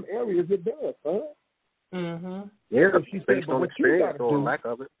in some areas it does, huh? Mm-hmm. Yeah, so she said, but what you got to do, lack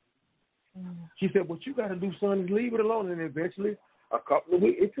of it. She said, what you got to do, son, is leave it alone. And eventually, a couple of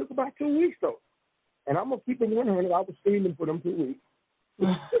weeks, it took about 2 weeks, though. And I'm going to keep it 100. I was screaming for them 2 weeks.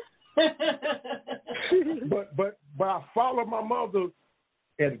 but I followed my mother's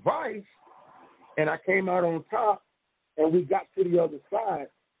advice, and I came out on top, and we got to the other side.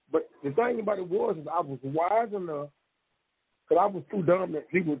 But the thing about it was is I was wise enough, because I was too dumb that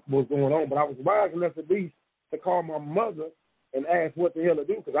see what was going on, but I was wise enough at least to call my mother and ask what the hell to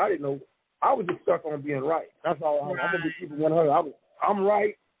do, because I didn't know. I was just stuck on being right. That's all. I'm going to be keeping 100. I'm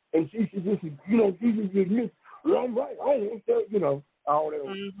right, and she should just, she just admit, well, I'm right. I don't want to, all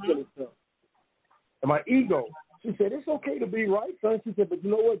that silly stuff. And my ego, she said, it's okay to be right, son. She said, but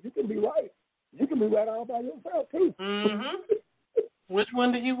you know what? You can be right. You can be right all by yourself, too. Mm-hmm. Which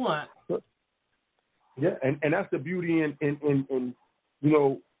one do you want? Yeah, and that's the beauty in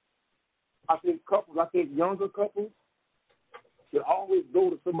I think younger couples should always go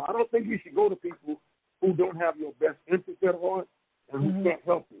to somebody. I don't think you should go to people who don't have your best interest at heart and who can't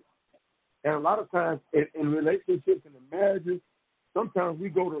help you. And a lot of times in relationships and in marriages, sometimes we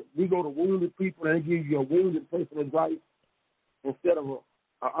go to wounded people and they give you a wounded person advice instead of an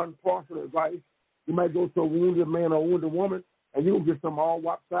unpartial advice. You might go to a wounded man or a wounded woman, and and you get some all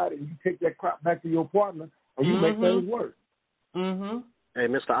lopsided, and you take that crap back to your partner, and you make things worse. Mm-hmm. Hey,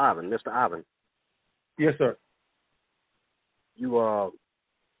 Mr. Ivan. Yes, sir. You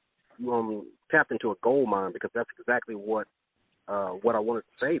tapped into a gold mine, because that's exactly what I wanted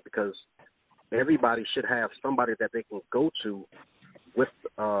to say, because everybody should have somebody that they can go to with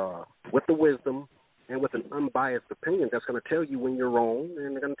the wisdom and with an unbiased opinion that's going to tell you when you're wrong,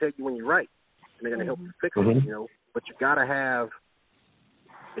 and they're going to tell you when you're right, and they're going to help you fix it, you know. But you got to have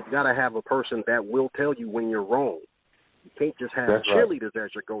a person that will tell you when you're wrong. You can't just have cheerleaders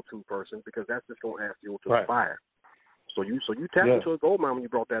as your go-to person, because that's just going to add fuel to the fire. So you tapped into a gold mine when you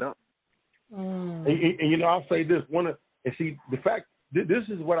brought that up. And you know, I'll say this: the fact this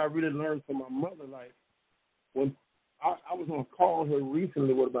is what I really learned from my mother. Like when I was on a call here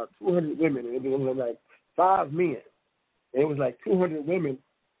recently with about 200 women, and it was like 5 men. And it was like 200 women,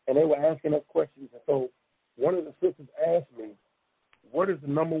 and they were asking us questions. And so one of the sisters asked me, "What is the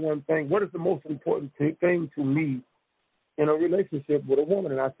number one thing? What is the most important thing to me in a relationship with a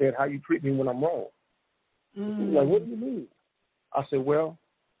woman?" And I said, "How you treat me when I'm wrong." She was like, "What do you mean?" I said, "Well,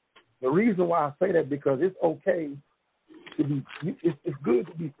 the reason why I say that because it's okay to be. It's good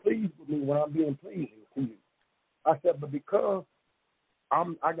to be pleased with me when I'm being pleasing to you." I said, "But because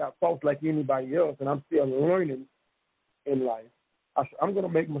I got faults like anybody else, and I'm still learning in life, I said, I'm going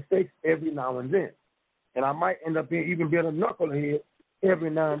to make mistakes every now and then, and I might end up being a knucklehead every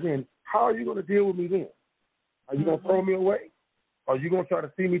now and then. How are you going to deal with me then? Are you going to throw me away? Or are you going to try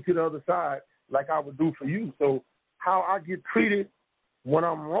to see me to the other side like I would do for you?" So how I get treated when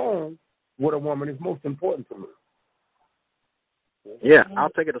I'm wrong with a woman is most important to me. Yeah, I'll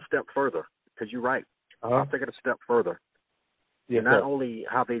take it a step further, because you're right. I'll take it a step further. Yes, Not only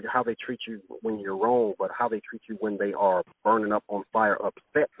how they treat you when you're wrong, but how they treat you when they are burning up on fire,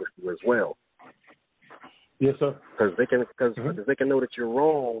 upset with you as well. Yes, sir. Because they can know that you're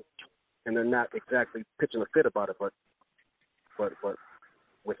wrong, and they're not exactly pitching a fit about it. But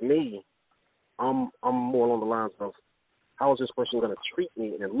with me, I'm more along the lines of, how is this person going to treat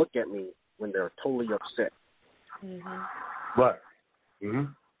me and look at me when they're totally upset? Right.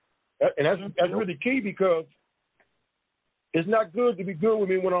 And that's really key, because it's not good to be good with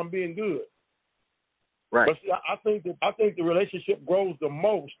me when I'm being good. Right. But see, I think the relationship grows the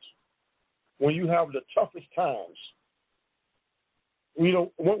most when you have the toughest times. You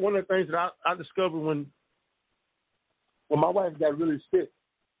know, one of the things that I discovered when my wife got really sick,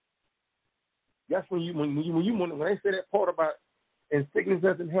 that's when they say that part about in sickness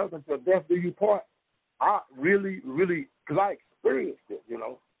as in health until death do you part. I really, really, because I experienced it, you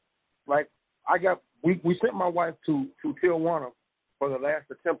know. Like we sent my wife to Tijuana for the last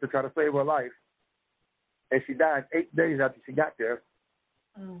attempt to try to save her life, and she died 8 days after she got there.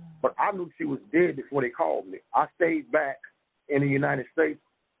 But I knew she was dead before they called me. I stayed back in the United States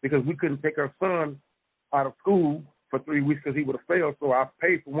because we couldn't take her son out of school for 3 weeks because he would have failed. So I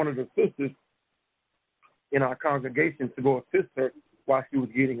paid for one of the sisters in our congregation to go assist her while she was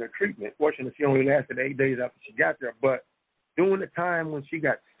getting her treatment. Fortunately, she only lasted 8 days after she got there. But during the time when she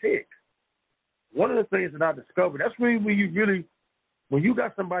got sick, one of the things that I discovered, that's really when you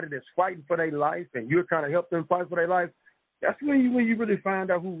got somebody that's fighting for their life and you're trying to help them fight for their life, that's when you really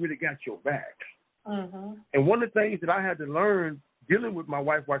find out who really got your back. And one of the things that I had to learn dealing with my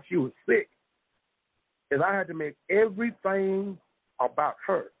wife while she was sick is I had to make everything about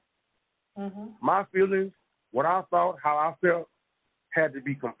her. My feelings, what I thought, how I felt, had to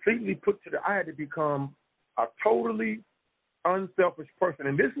be completely put to I had to become a totally unselfish person.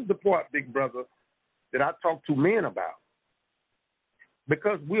 And this is the part, big brother, that I talk to men about.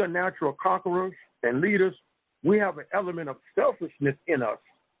 Because we are natural conquerors and leaders, we have an element of selfishness in us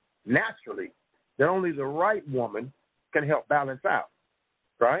naturally that only the right woman can help balance out,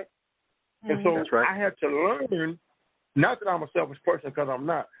 right? And so I had to learn, not that I'm a selfish person because I'm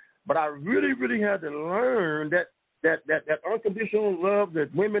not, but I really, really had to learn that unconditional love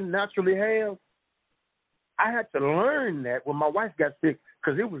that women naturally have. I had to learn that when my wife got sick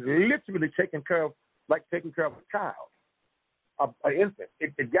because it was literally taking care of a child, an infant.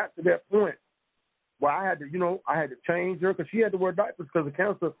 It got to that point where I had to change her because she had to wear diapers because the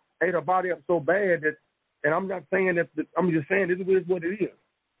cancer ate her body up so bad that, and I'm not saying that, I'm just saying this is what it is.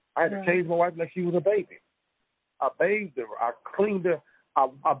 I had to change my wife like she was a baby. I bathed her. I cleaned her.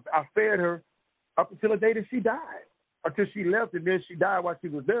 I fed her up until the day that she died, until she left, and then she died while she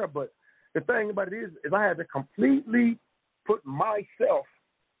was there. But the thing about it is I had to completely put myself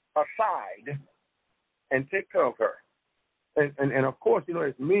aside and take care of her. And of course,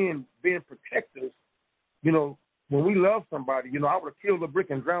 as men being protectors, when we love somebody, I would have killed a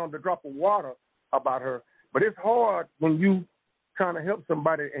brick and drowned a drop of water about her. But it's hard when you trying to help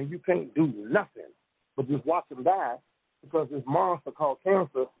somebody and you can't do nothing but just watch them die because this monster called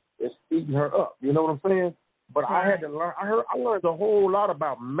cancer is eating her up. You know what I'm saying? But I had to learn. I learned a whole lot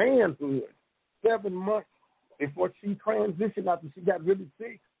about manhood 7 months before she transitioned after she got really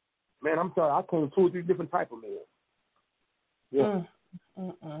sick. Man, I'm telling you, I came 2 or 3 different type of men. Yeah.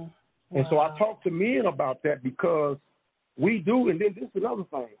 Wow. And so I talk to men about that because we do. And then this is another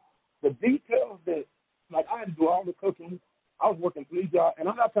thing. The details that, like, I had to do all the cooking. I was working 3 jobs. And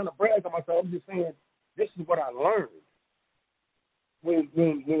I'm not trying to brag on myself. I'm just saying this is what I learned. When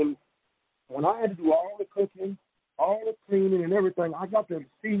I had to do all the cooking, all the cleaning and everything, I got to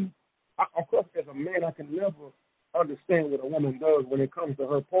see. Of course, as a man, I can never understand what a woman does when it comes to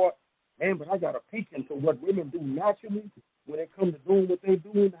her part. Man, but I got a peek into what women do naturally when it comes to doing what they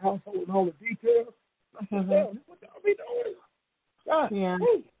do in the household and all the details. I said, damn, what y'all be doing? God, yeah.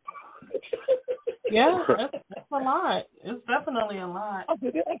 Yeah, that's a lot. It's definitely a lot. I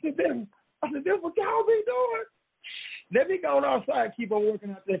said, this what y'all be doing? Let me go outside and keep on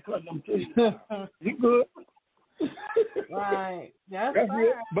working out there cutting them trees. You good? Right. That's right.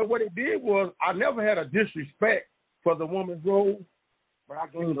 It. But what it did was I never had a disrespect for the woman's role, but I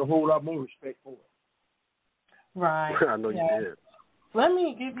gained a whole lot more respect for it. Right. I know you did. Let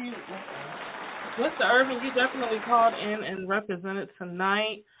me give you, Mr. Irvin, you definitely called in and represented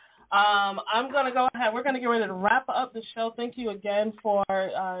tonight. I'm going to go ahead. We're going to get ready to wrap up the show. Thank you again for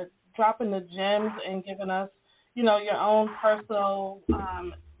dropping the gems and giving us, your own personal,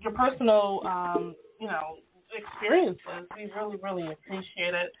 experiences. We really, really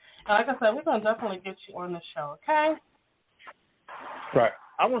appreciate it. And like I said, we're going to definitely get you on the show, okay? Right.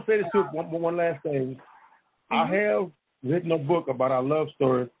 I want to say this too, one last thing. Mm-hmm. I have written a book about our love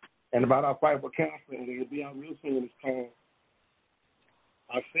story and about our fight with cancer, and it'll be out real soon. It's called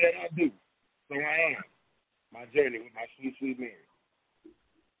I Said I Do, So I Am, My Journey with My Sweet, Sweet Mary.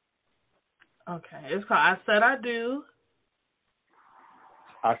 Okay. It's called I Said I Do.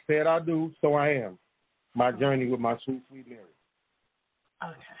 I Said I Do, So I Am, My Journey with My Sweet, Sweet Mary.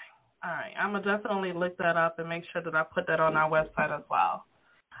 Okay. All right. I'm going to definitely look that up and make sure that I put that on our website as well.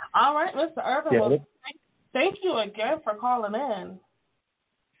 All right, Mr. Irvin, well, thank you again for calling in.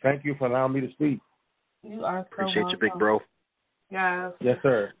 Thank you for allowing me to speak. You are so Appreciate welcome. you, big bro. Yes. Yes,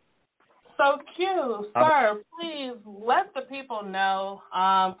 sir. So, Q, sir, please let the people know,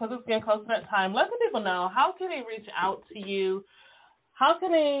 because it's getting close to that time, let the people know, how can they reach out to you? How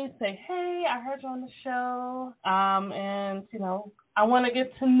can they say, hey, I heard you on the show, and, I want to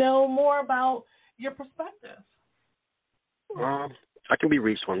get to know more about your perspective? I can be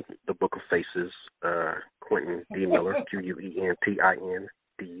reached on the Book of Faces, Quentin D. Miller, QUENTIND,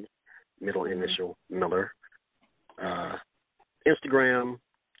 middle initial Miller. Instagram,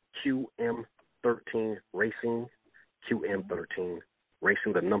 QM13 Racing, QM13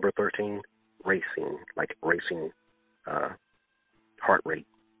 Racing, the number 13 Racing, like racing heart rate.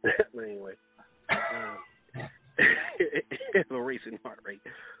 But anyway, the racing heart rate.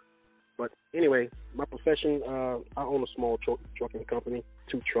 But anyway, my profession, I own a small trucking company,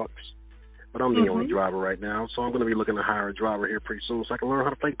 2 trucks, but I'm the only driver right now, so I'm going to be looking to hire a driver here pretty soon so I can learn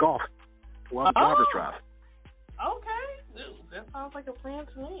how to play golf while the drivers drive. Okay, that sounds like a plan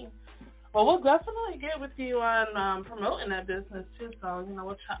to me. Well, we'll definitely get with you on promoting that business too, so,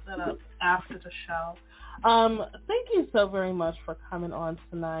 we'll chop that up after the show. Thank you so very much for coming on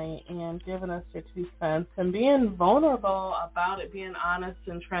tonight and giving us your 2 cents and being vulnerable about it, being honest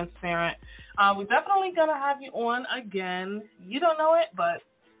and transparent. We're definitely going to have you on again. You don't know it, but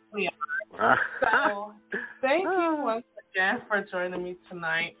we are. So thank you once again for joining me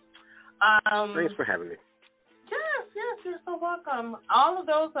tonight. Thanks for having me. Yes, you're so welcome. All of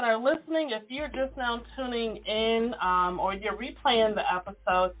those that are listening, if you're just now tuning in or you're replaying the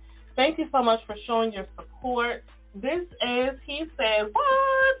episode, thank you so much for showing your support. This is He Said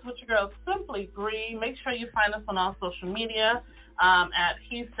What with your girl Simply Bree. Make sure you find us on all social media at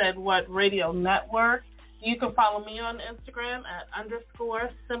He Said What Radio Network. You can follow me on Instagram at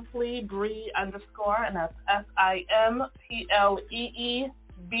 _Simply Bree _, and that's SIMPLEEBREE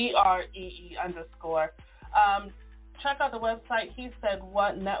 _. Check out the website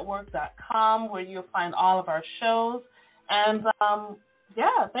HeSaidWhatNetwork.com, where you'll find all of our shows. And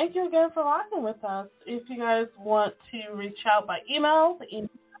thank you again for rocking with us. If you guys want to reach out by email, the email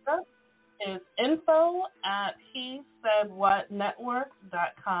address is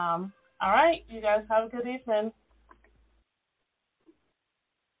info@HeSaidWhatNetwork.com. All right, you guys have a good evening.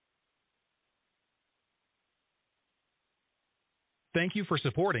 Thank you for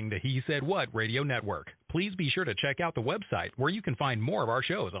supporting the He Said What Radio Network. Please be sure to check out the website where you can find more of our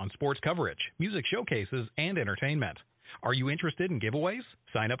shows on sports coverage, music showcases, and entertainment. Are you interested in giveaways?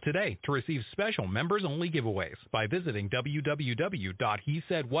 Sign up today to receive special members-only giveaways by visiting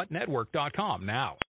www.hesaidwhatnetwork.com now.